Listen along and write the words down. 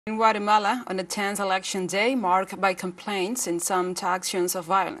In Guatemala, on a tense election day marked by complaints and some actions of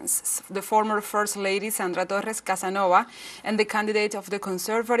violence, the former First Lady Sandra Torres Casanova and the candidate of the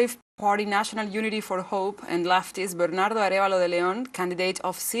Conservative Party National Unity for Hope and leftist Bernardo Arévalo de León, candidate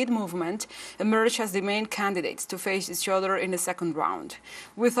of Seed Movement, emerged as the main candidates to face each other in the second round.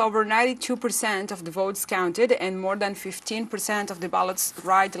 With over 92% of the votes counted and more than 15% of the ballots,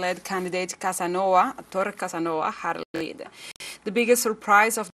 right-led candidate Torres Casanova had a lead. The biggest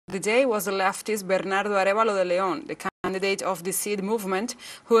surprise of the day was the leftist Bernardo Arévalo de León, the candidate of the Seed Movement,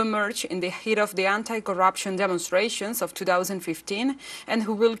 who emerged in the heat of the anti-corruption demonstrations of 2015 and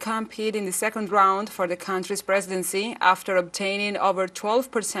who will compete in the second round for the country's presidency after obtaining over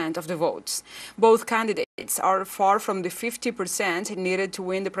 12% of the votes. Both candidates are far from the 50% needed to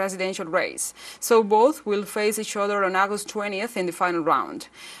win the presidential race, so both will face each other on August 20th in the final round.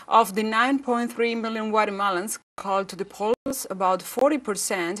 Of the 9.3 million Guatemalans called to the polls, about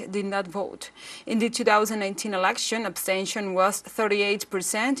 40% did not vote. In the 2019 election, abstention was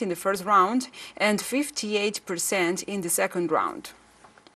 38% in the first round and 58% in the second round.